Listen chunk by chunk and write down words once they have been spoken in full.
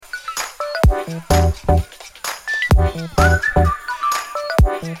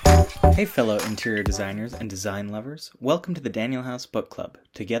Hey fellow interior designers and design lovers, welcome to the Daniel House Book Club.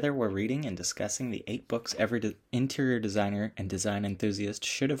 Together we're reading and discussing the 8 books every interior designer and design enthusiast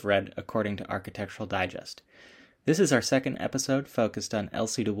should have read according to Architectural Digest. This is our second episode focused on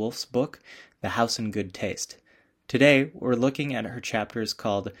Elsie de Wolf's book, The House in Good Taste. Today we're looking at her chapters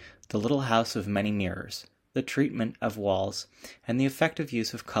called The Little House of Many Mirrors, The Treatment of Walls, and the Effective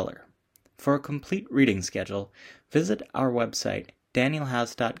Use of Color. For a complete reading schedule, visit our website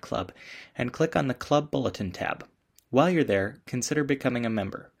danielhouse.club and click on the Club Bulletin tab. While you're there, consider becoming a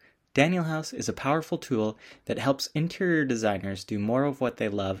member. Daniel House is a powerful tool that helps interior designers do more of what they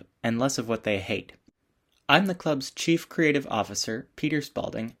love and less of what they hate. I'm the club's Chief Creative Officer, Peter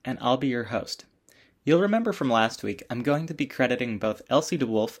Spalding, and I'll be your host. You'll remember from last week, I'm going to be crediting both Elsie de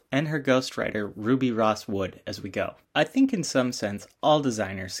Wolf and her ghostwriter, Ruby Ross Wood, as we go. I think in some sense, all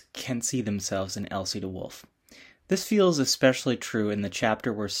designers can see themselves in Elsie de Wolf. This feels especially true in the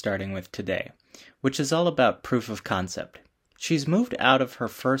chapter we're starting with today, which is all about proof of concept. She's moved out of her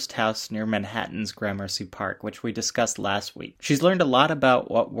first house near Manhattan's Gramercy Park, which we discussed last week. She's learned a lot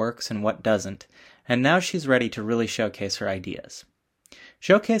about what works and what doesn't, and now she's ready to really showcase her ideas.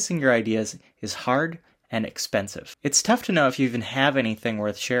 Showcasing your ideas is hard and expensive. It's tough to know if you even have anything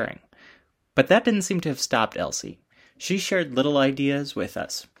worth sharing. But that didn't seem to have stopped Elsie. She shared little ideas with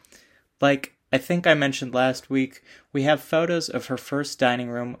us. Like, I think I mentioned last week, we have photos of her first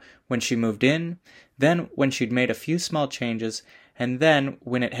dining room when she moved in, then when she'd made a few small changes, and then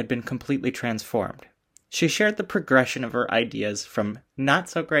when it had been completely transformed. She shared the progression of her ideas from not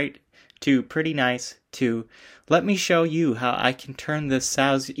so great to pretty nice to let me show you how I can turn this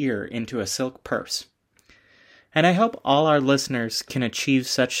sow's ear into a silk purse. And I hope all our listeners can achieve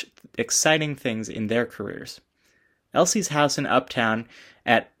such exciting things in their careers. Elsie's house in Uptown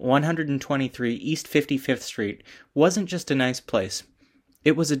at 123 East 55th Street wasn't just a nice place.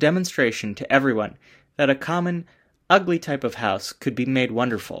 It was a demonstration to everyone that a common, ugly type of house could be made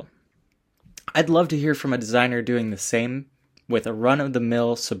wonderful. I'd love to hear from a designer doing the same with a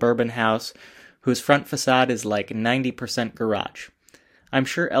run-of-the-mill suburban house whose front facade is like 90% garage. I'm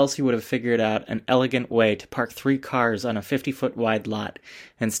sure Elsie would have figured out an elegant way to park 3 cars on a 50-foot wide lot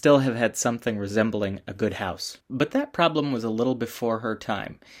and still have had something resembling a good house. But that problem was a little before her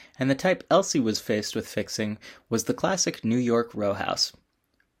time, and the type Elsie was faced with fixing was the classic New York row house.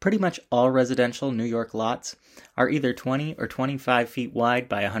 Pretty much all residential New York lots are either 20 or 25 feet wide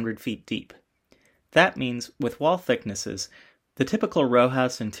by 100 feet deep. That means, with wall thicknesses, the typical row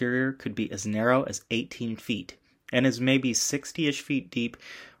house interior could be as narrow as 18 feet, and is maybe 60-ish feet deep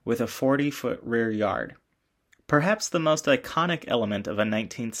with a 40-foot rear yard. Perhaps the most iconic element of a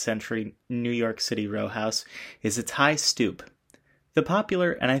 19th century New York City row house is its high stoop. The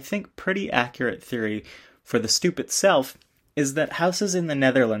popular, and I think pretty accurate theory for the stoop itself is that houses in the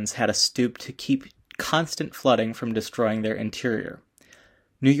Netherlands had a stoop to keep constant flooding from destroying their interior.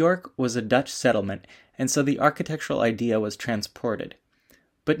 New York was a Dutch settlement, and so the architectural idea was transported.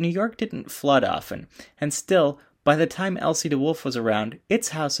 But New York didn't flood often, and still, by the time Elsie de Wolf was around, its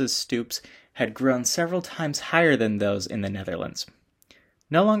houses' stoops had grown several times higher than those in the Netherlands.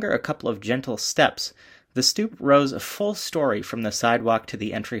 No longer a couple of gentle steps, the stoop rose a full story from the sidewalk to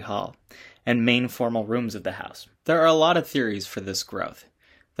the entry hall and main formal rooms of the house. There are a lot of theories for this growth.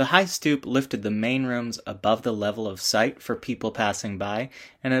 The high stoop lifted the main rooms above the level of sight for people passing by,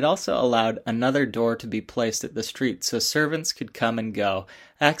 and it also allowed another door to be placed at the street so servants could come and go,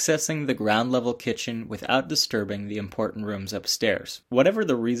 accessing the ground-level kitchen without disturbing the important rooms upstairs. Whatever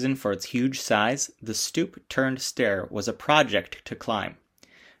the reason for its huge size, the stoop-turned-stair was a project to climb.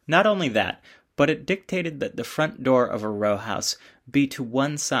 Not only that, but it dictated that the front door of a row house be to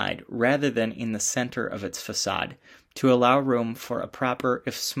one side rather than in the center of its facade, to allow room for a proper,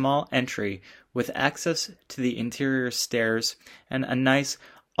 if small, entry with access to the interior stairs and a nice,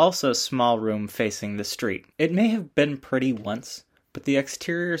 also small room facing the street. It may have been pretty once, but the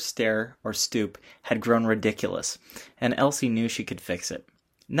exterior stair, or stoop, had grown ridiculous, and Elsie knew she could fix it.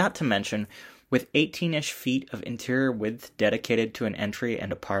 Not to mention, with 18-ish feet of interior width dedicated to an entry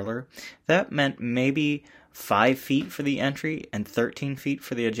and a parlor, that meant maybe 5 feet for the entry and 13 feet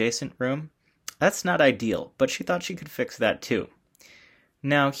for the adjacent room. That's not ideal, but she thought she could fix that too.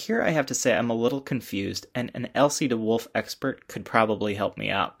 Now, here I have to say I'm a little confused, and an Elsie de Wolf expert could probably help me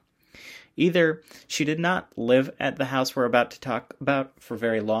out. Either she did not live at the house we're about to talk about for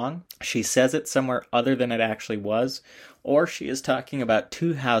very long, she says it somewhere other than it actually was, or she is talking about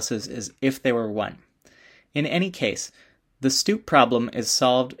 2 houses as if they were one. In any case, The stoop problem is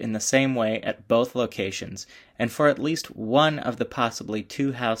solved in the same way at both locations, and for at least one of the possibly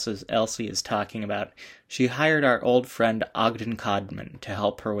two houses Elsie is talking about, she hired our old friend Ogden Codman to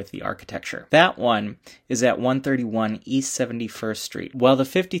help her with the architecture. That one is at 131 East 71st Street, while the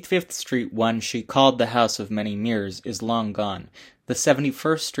 55th Street one she called the House of Many Mirrors is long gone. The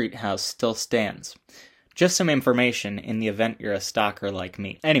 71st Street house still stands. Just some information in the event you're a stalker like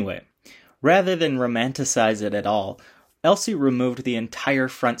me. Anyway, rather than romanticize it at all, Elsie removed the entire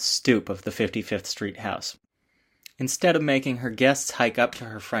front stoop of the 55th Street house. Instead of making her guests hike up to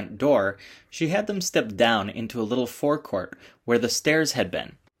her front door, she had them step down into a little forecourt where the stairs had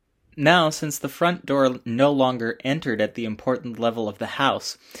been. Now, since the front door no longer entered at the important level of the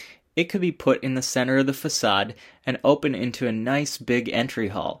house, it could be put in the center of the facade and open into a nice big entry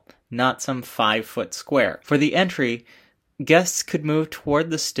hall, not some 5-foot square. For the entry, guests could move toward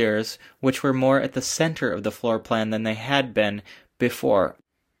the stairs, which were more at the center of the floor plan than they had been before,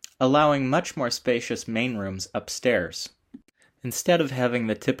 allowing much more spacious main rooms upstairs. Instead of having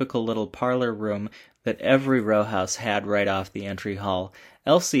the typical little parlor room that every row house had right off the entry hall,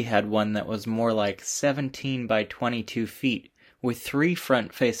 Elsie had one that was more like 17 by 22 feet, with 3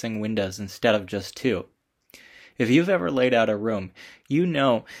 front-facing windows instead of just 2. If you've ever laid out a room, you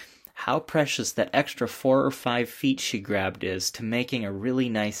know how precious that extra 4 or 5 feet she grabbed is to making a really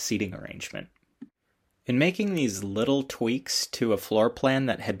nice seating arrangement. In making these little tweaks to a floor plan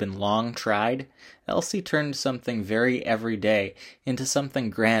that had been long tried, Elsie turned something very everyday into something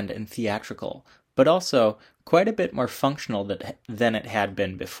grand and theatrical, but also quite a bit more functional than it had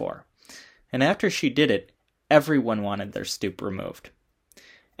been before. And after she did it, everyone wanted their stoop removed.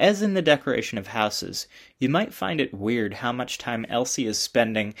 As in the decoration of houses, you might find it weird how much time Elsie is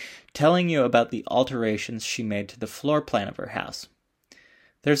spending telling you about the alterations she made to the floor plan of her house.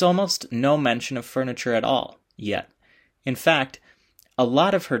 There's almost no mention of furniture at all, yet. In fact, a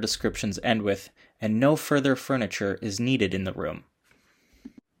lot of her descriptions end with, "and no further furniture is needed in the room."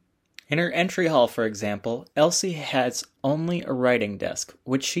 In her entry hall, for example, Elsie has only a writing desk,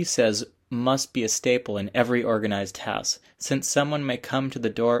 which she says must be a staple in every organized house, since someone may come to the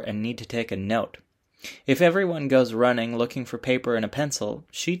door and need to take a note. If everyone goes running looking for paper and a pencil,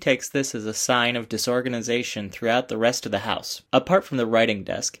 she takes this as a sign of disorganization throughout the rest of the house. Apart from the writing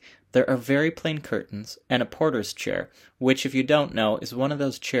desk, there are very plain curtains and a porter's chair, which, if you don't know, is one of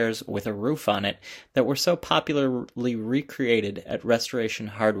those chairs with a roof on it that were so popularly recreated at Restoration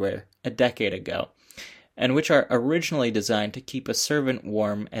Hardware a decade ago, and which are originally designed to keep a servant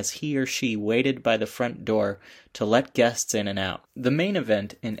warm as he or she waited by the front door to let guests in and out. The main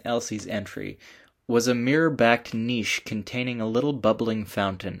event in Elsie's entry was a mirror-backed niche containing a little bubbling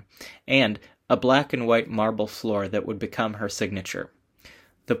fountain, and a black and white marble floor that would become her signature.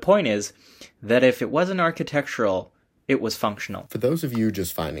 The point is that if it wasn't architectural, it was functional. For those of you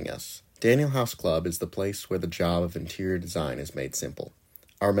just finding us, Daniel House Club is the place where the job of interior design is made simple.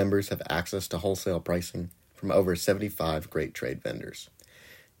 Our members have access to wholesale pricing from over 75 great trade vendors.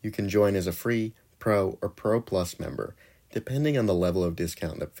 You can join as a free, Pro, or Pro Plus member, depending on the level of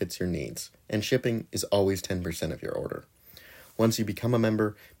discount that fits your needs, and shipping is always 10% of your order. Once you become a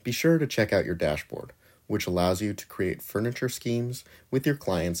member, be sure to check out your dashboard, which allows you to create furniture schemes with your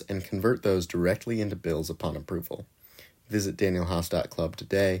clients and convert those directly into bills upon approval. Visit danielhouse.club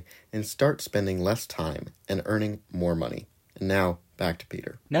today and start spending less time and earning more money. And now, back to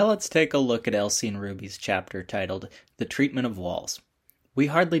Peter. Now let's take a look at Elsie and Ruby's chapter titled The Treatment of Walls. We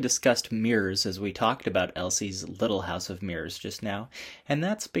hardly discussed mirrors as we talked about Elsie's little house of mirrors just now, and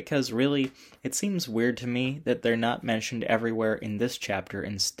that's because really it seems weird to me that they're not mentioned everywhere in this chapter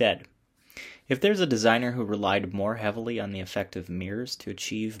instead. If there's a designer who relied more heavily on the effect of mirrors to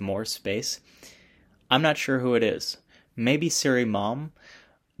achieve more space, I'm not sure who it is. Maybe Siri Malm,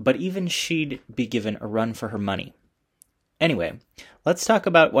 but even she'd be given a run for her money. Anyway, let's talk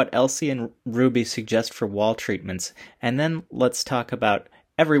about what Elsie and Ruby suggest for wall treatments, and then let's talk about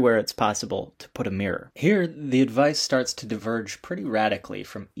everywhere it's possible to put a mirror. Here, the advice starts to diverge pretty radically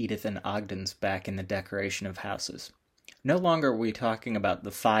from Edith and Ogden's back in the decoration of houses. No longer are we talking about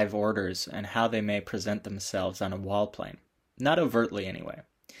the 5 orders and how they may present themselves on a wall plane. Not overtly, anyway.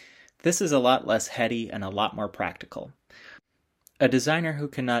 This is a lot less heady and a lot more practical. A designer who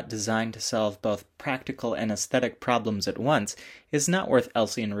cannot design to solve both practical and aesthetic problems at once is not worth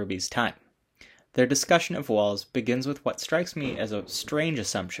Elsie and Ruby's time. Their discussion of walls begins with what strikes me as a strange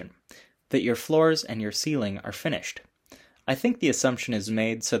assumption, that your floors and your ceiling are finished. I think the assumption is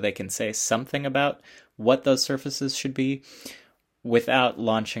made so they can say something about what those surfaces should be without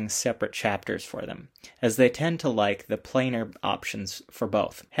launching separate chapters for them, as they tend to like the plainer options for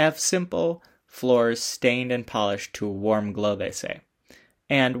both. Have simple, floors stained and polished to a warm glow, they say.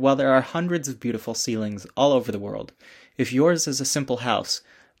 And while there are hundreds of beautiful ceilings all over the world, if yours is a simple house,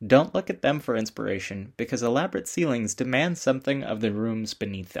 don't look at them for inspiration, because elaborate ceilings demand something of the rooms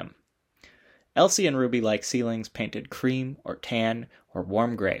beneath them. Elsie and Ruby like ceilings painted cream or tan or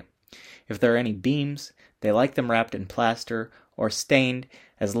warm gray. If there are any beams, they like them wrapped in plaster or stained,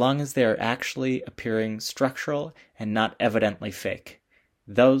 as long as they are actually appearing structural and not evidently fake.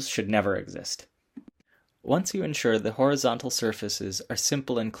 Those should never exist. Once you ensure the horizontal surfaces are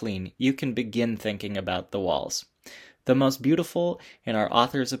simple and clean, you can begin thinking about the walls. The most beautiful, in our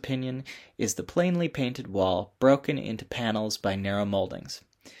author's opinion, is the plainly painted wall broken into panels by narrow moldings.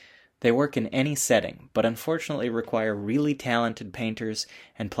 They work in any setting, but unfortunately require really talented painters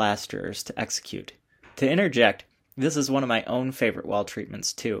and plasterers to execute. To interject, this is one of my own favorite wall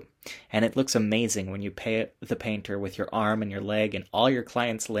treatments too, and it looks amazing when you pay the painter with your arm and your leg and all your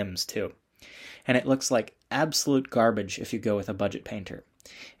client's limbs too. And it looks like absolute garbage if you go with a budget painter.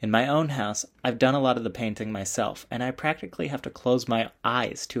 In my own house, I've done a lot of the painting myself, and I practically have to close my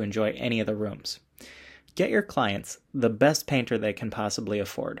eyes to enjoy any of the rooms. Get your clients the best painter they can possibly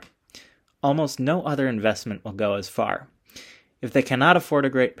afford. Almost no other investment will go as far. If they cannot afford a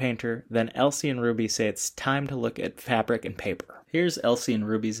great painter, then Elsie and Ruby say it's time to look at fabric and paper. Here's Elsie and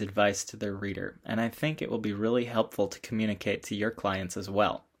Ruby's advice to their reader, and I think it will be really helpful to communicate to your clients as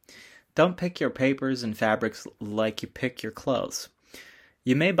well. Don't pick your papers and fabrics like you pick your clothes.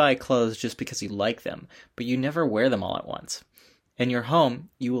 You may buy clothes just because you like them, but you never wear them all at once. In your home,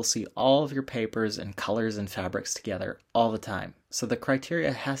 you will see all of your papers and colors and fabrics together all the time, so the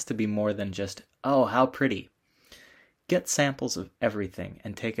criteria has to be more than just, oh, how pretty. Get samples of everything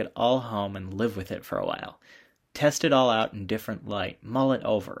and take it all home and live with it for a while. Test it all out in different light, mull it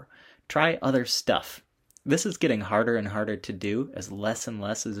over. Try other stuff. This is getting harder and harder to do as less and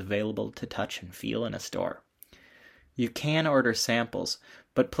less is available to touch and feel in a store. You can order samples,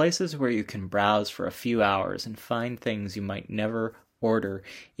 but places where you can browse for a few hours and find things you might never order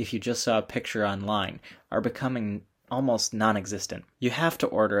if you just saw a picture online are becoming almost non-existent. You have to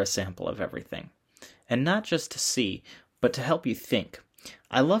order a sample of everything. And not just to see, but to help you think.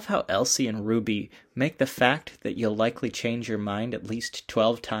 I love how Elsie and Ruby make the fact that you'll likely change your mind at least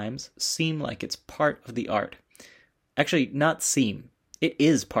 12 times seem like it's part of the art. Actually, not seem. It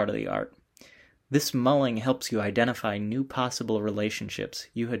is part of the art. This mulling helps you identify new possible relationships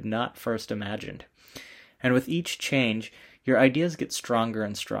you had not first imagined. And with each change, your ideas get stronger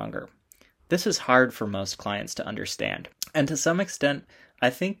and stronger. This is hard for most clients to understand. And to some extent, I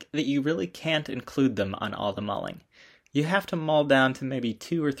think that you really can't include them on all the mulling. You have to mull down to maybe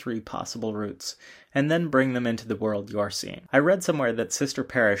 2 or 3 possible routes, and then bring them into the world you're seeing. I read somewhere that Sister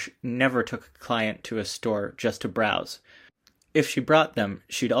Parish never took a client to a store just to browse. If she brought them,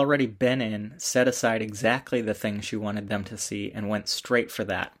 she'd already been in, set aside exactly the thing she wanted them to see, and went straight for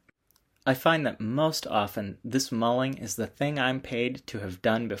that. I find that most often this mulling is the thing I'm paid to have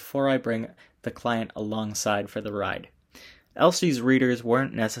done before I bring the client alongside for the ride. Elsie's readers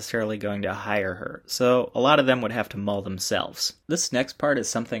weren't necessarily going to hire her, so a lot of them would have to mull themselves. This next part is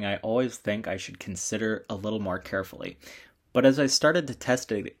something I always think I should consider a little more carefully. But as I started to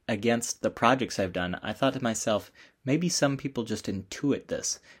test it against the projects I've done, I thought to myself, maybe some people just intuit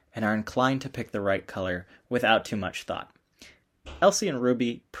this and are inclined to pick the right color without too much thought. Elsie and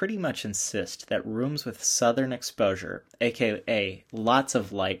Ruby pretty much insist that rooms with southern exposure, aka lots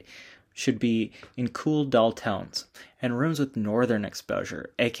of light, should be in cool, dull tones, and rooms with northern exposure,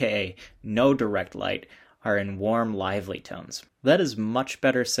 aka no direct light, are in warm, lively tones. That is much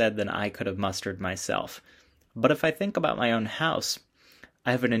better said than I could have mustered myself. But if I think about my own house,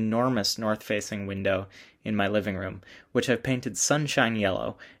 I have an enormous north-facing window in my living room, which I've painted sunshine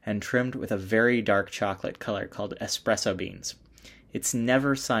yellow and trimmed with a very dark chocolate color called espresso beans. It's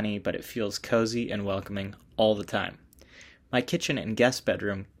never sunny, but it feels cozy and welcoming all the time. My kitchen and guest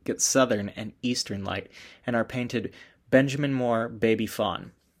bedroom get southern and eastern light and are painted Benjamin Moore Baby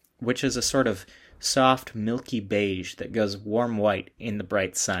Fawn, which is a sort of soft, milky beige that goes warm white in the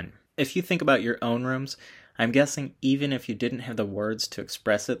bright sun. If you think about your own rooms, I'm guessing even if you didn't have the words to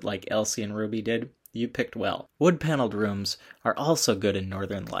express it like Elsie and Ruby did, you picked well. Wood-paneled rooms are also good in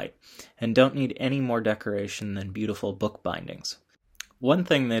northern light and don't need any more decoration than beautiful book bindings. One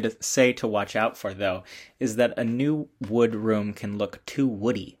thing they say to watch out for, though, is that a new wood room can look too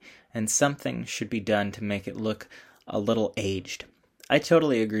woody, and something should be done to make it look a little aged. I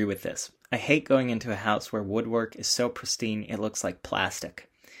totally agree with this. I hate going into a house where woodwork is so pristine it looks like plastic.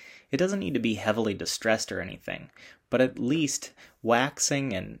 It doesn't need to be heavily distressed or anything, but at least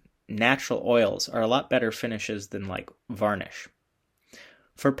waxing and natural oils are a lot better finishes than like varnish.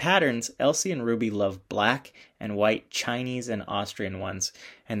 For patterns, Elsie and Ruby love black and white Chinese and Austrian ones,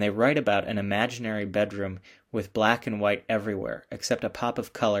 and they write about an imaginary bedroom with black and white everywhere, except a pop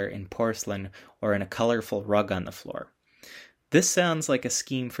of color in porcelain or in a colorful rug on the floor. This sounds like a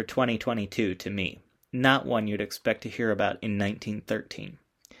scheme for 2022 to me, not one you'd expect to hear about in 1913.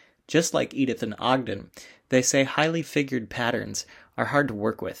 Just like Edith and Ogden, they say highly figured patterns are hard to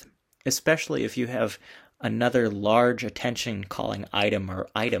work with, especially if you have another large attention-calling item or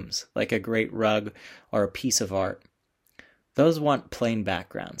items, like a great rug or a piece of art. Those want plain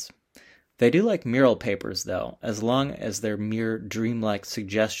backgrounds. They do like mural papers, though, as long as they're mere dreamlike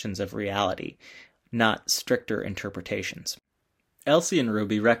suggestions of reality, not stricter interpretations. Elsie and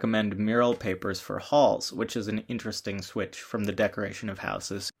Ruby recommend mural papers for halls, which is an interesting switch from the decoration of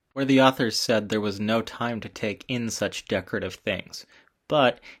houses, where the authors said there was no time to take in such decorative things.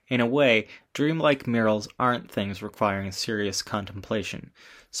 But, in a way, dreamlike murals aren't things requiring serious contemplation,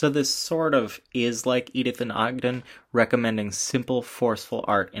 so this sort of is like Edith and Ogden recommending simple, forceful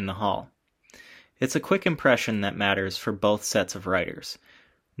art in the hall. It's a quick impression that matters for both sets of writers.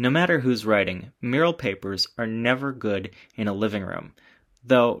 No matter who's writing, mural papers are never good in a living room,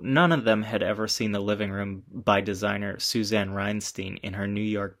 though none of them had ever seen the living room by designer Suzanne Reinstein in her New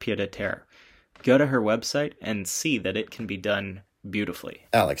York pied-à-terre. Go to her website and see that it can be done beautifully.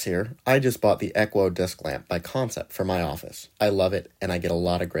 Alex here. I just bought the Equo desk lamp by Concept for my office. I love it, and I get a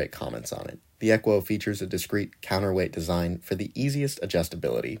lot of great comments on it. The Equo features a discreet counterweight design for the easiest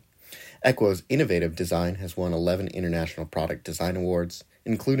adjustability. Equo's innovative design has won 11 International Product Design Awards,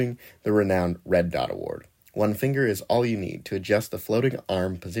 including the renowned Red Dot Award. One finger is all you need to adjust the floating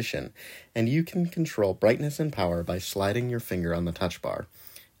arm position, and you can control brightness and power by sliding your finger on the touch bar.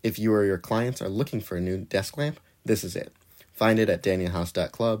 If you or your clients are looking for a new desk lamp, this is it. Find it at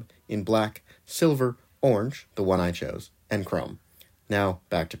danielhouse.club in black, silver, orange, the one I chose, and chrome. Now,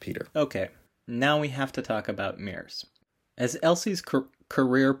 back to Peter. Okay, now we have to talk about mirrors. As Elsie's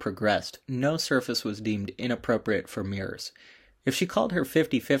career progressed, no surface was deemed inappropriate for mirrors. If she called her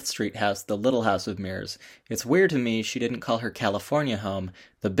 55th Street house the Little House of Mirrors, it's weird to me she didn't call her California home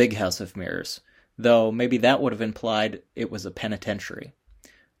the Big House of Mirrors, though maybe that would have implied it was a penitentiary.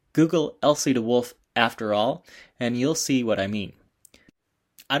 Google Elsie de Wolfe after all, and you'll see what I mean.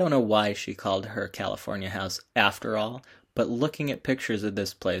 I don't know why she called her California house after all, but looking at pictures of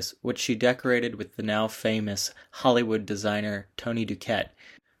this place, which she decorated with the now famous Hollywood designer Tony Duquette,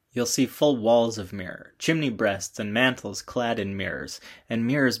 you'll see full walls of mirror, chimney breasts and mantels clad in mirrors, and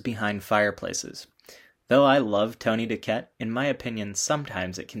mirrors behind fireplaces. Though I love Tony Duquette, in my opinion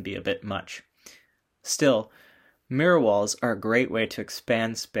sometimes it can be a bit much. Still, mirror walls are a great way to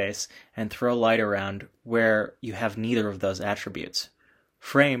expand space and throw light around where you have neither of those attributes.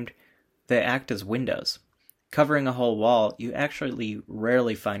 Framed, they act as windows. Covering a whole wall, you actually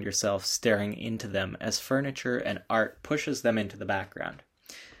rarely find yourself staring into them as furniture and art pushes them into the background.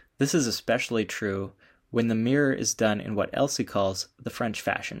 This is especially true when the mirror is done in what Elsie calls the French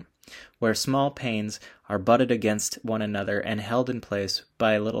fashion, where small panes are butted against one another and held in place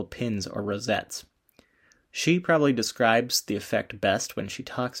by little pins or rosettes. She probably describes the effect best when she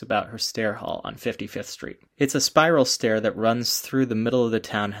talks about her stair hall on 55th Street. It's a spiral stair that runs through the middle of the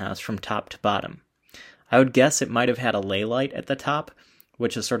townhouse from top to bottom. I would guess it might have had a lay light at the top,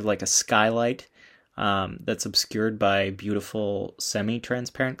 which is sort of like a skylight that's obscured by beautiful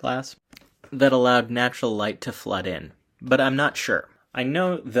semi-transparent glass that allowed natural light to flood in. But I'm not sure. I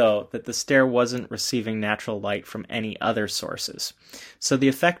know, though, that the stair wasn't receiving natural light from any other sources, so the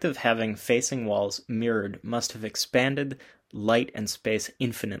effect of having facing walls mirrored must have expanded light and space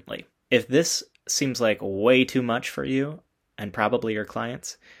infinitely. If this seems like way too much for you, and probably your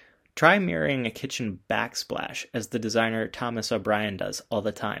clients, try mirroring a kitchen backsplash as the designer Thomas O'Brien does all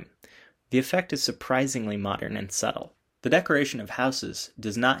the time. The effect is surprisingly modern and subtle. The decoration of houses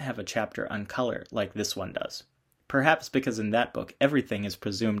does not have a chapter on color like this one does. Perhaps because in that book everything is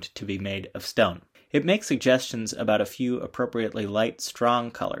presumed to be made of stone. It makes suggestions about a few appropriately light,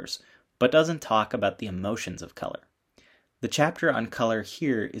 strong colors, but doesn't talk about the emotions of color. The chapter on color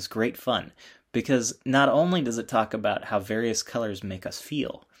here is great fun, because not only does it talk about how various colors make us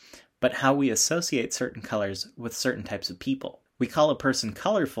feel, but how we associate certain colors with certain types of people. We call a person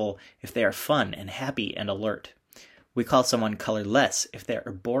colorful if they are fun and happy and alert. We call someone colorless if they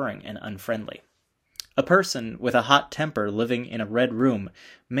are boring and unfriendly. A person with a hot temper living in a red room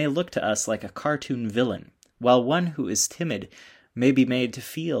may look to us like a cartoon villain, while one who is timid may be made to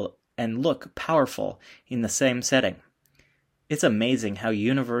feel and look powerful in the same setting. It's amazing how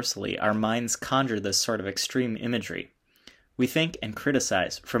universally our minds conjure this sort of extreme imagery. We think and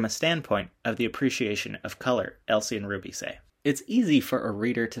criticize from a standpoint of the appreciation of color, Elsie and Ruby say. It's easy for a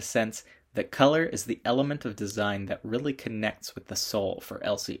reader to sense that color is the element of design that really connects with the soul for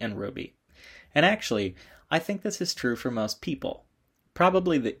Elsie and Ruby. And actually, I think this is true for most people.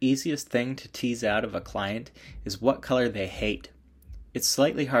 Probably the easiest thing to tease out of a client is what color they hate. It's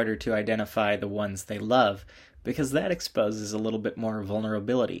slightly harder to identify the ones they love, because that exposes a little bit more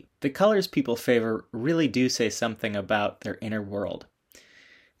vulnerability. The colors people favor really do say something about their inner world.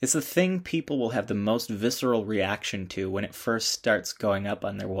 It's the thing people will have the most visceral reaction to when it first starts going up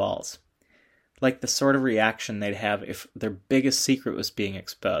on their walls. Like the sort of reaction they'd have if their biggest secret was being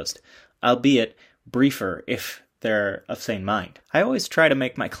exposed, albeit briefer if they're of sane mind. I always try to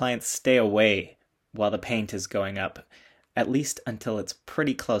make my clients stay away while the paint is going up, at least until it's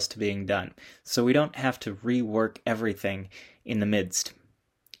pretty close to being done, so we don't have to rework everything in the midst.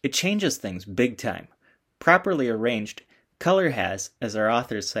 It changes things big time. Properly arranged, color has, as our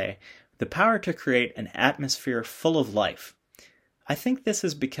authors say, the power to create an atmosphere full of life. I think this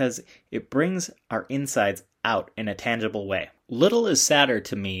is because it brings our insides out in a tangible way. Little is sadder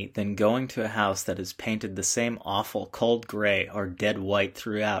to me than going to a house that is painted the same awful cold gray or dead white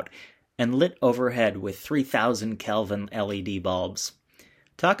throughout, and lit overhead with 3,000 Kelvin LED bulbs.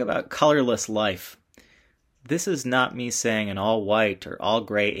 Talk about colorless life. This is not me saying an all-white or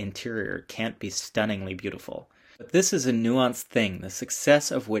all-gray interior can't be stunningly beautiful. But this is a nuanced thing, the success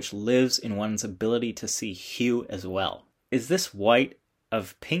of which lives in one's ability to see hue as well. Is this white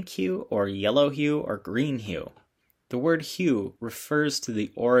of pink hue or yellow hue or green hue? The word hue refers to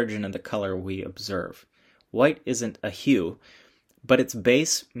the origin of the color we observe. White isn't a hue, but its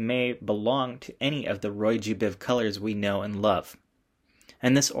base may belong to any of the Roy G. Biv colors we know and love.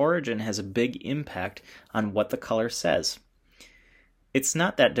 And this origin has a big impact on what the color says. It's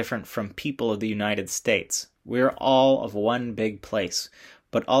not that different from people of the United States. We're all of one big place,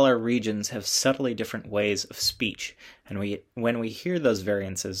 but all our regions have subtly different ways of speech, and when we hear those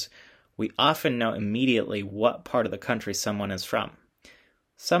variances, we often know immediately what part of the country someone is from.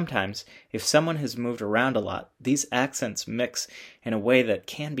 Sometimes, if someone has moved around a lot, these accents mix in a way that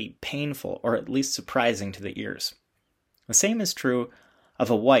can be painful or at least surprising to the ears. The same is true of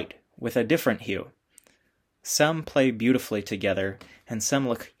a white with a different hue. Some play beautifully together, and some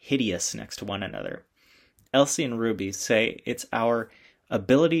look hideous next to one another. Elsie and Ruby say it's our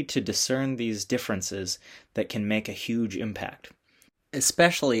ability to discern these differences that can make a huge impact,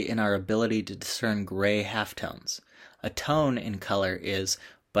 especially in our ability to discern gray halftones. A tone in color is,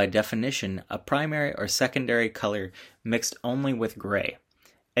 by definition, a primary or secondary color mixed only with gray,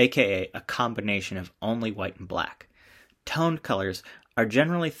 aka a combination of only white and black. Toned colors are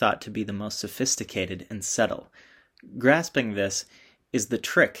generally thought to be the most sophisticated and subtle. Grasping this is the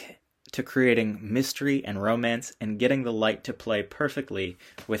trick to creating mystery and romance and getting the light to play perfectly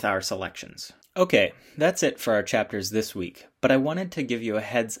with our selections. Okay, that's it for our chapters this week, but I wanted to give you a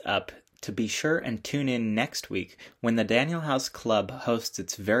heads up to be sure and tune in next week when the Daniel House Club hosts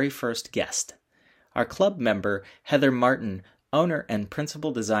its very first guest. Our club member, Heather Martin, owner and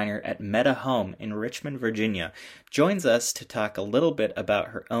principal designer at Meta Home in Richmond, Virginia, joins us to talk a little bit about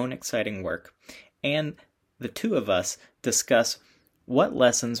her own exciting work, and the two of us discuss what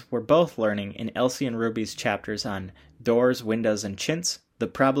lessons we're both learning in Elsie and Ruby's chapters on doors, windows, and chintz, the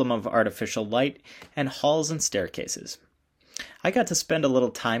problem of artificial light, and halls and staircases. I got to spend a little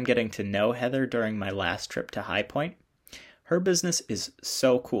time getting to know Heather during my last trip to High Point. Her business is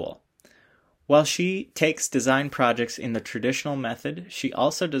so cool. While she takes design projects in the traditional method, she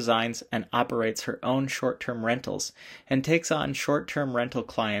also designs and operates her own short-term rentals and takes on short-term rental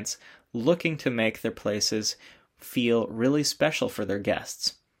clients looking to make their places feel really special for their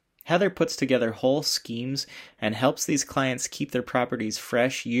guests. Heather puts together whole schemes and helps these clients keep their properties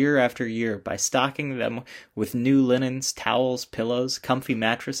fresh year after year by stocking them with new linens, towels, pillows, comfy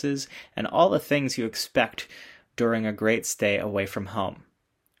mattresses, and all the things you expect during a great stay away from home.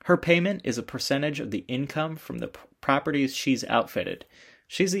 Her payment is a percentage of the income from the properties she's outfitted.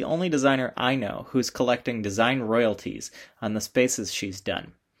 She's the only designer I know who's collecting design royalties on the spaces she's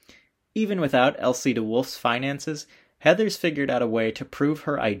done. Even without Elsie DeWolf's finances, Heather's figured out a way to prove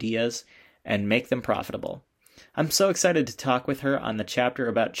her ideas and make them profitable. I'm so excited to talk with her on the chapter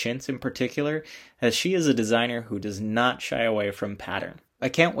about chintz in particular, as she is a designer who does not shy away from pattern. I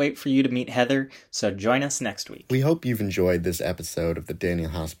can't wait for you to meet Heather, so join us next week. We hope you've enjoyed this episode of the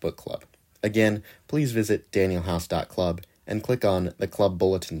Daniel House Book Club. Again, please visit danielhouse.club and click on the Club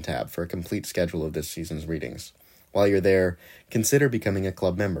Bulletin tab for a complete schedule of this season's readings. While you're there, consider becoming a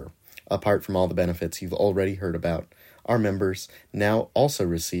club member. Apart from all the benefits you've already heard about, our members now also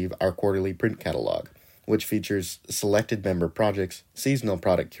receive our quarterly print catalog, which features selected member projects, seasonal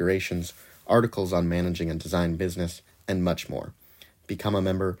product curations, articles on managing a design business, and much more. Become a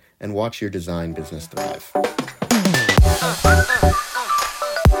member and watch your design business thrive.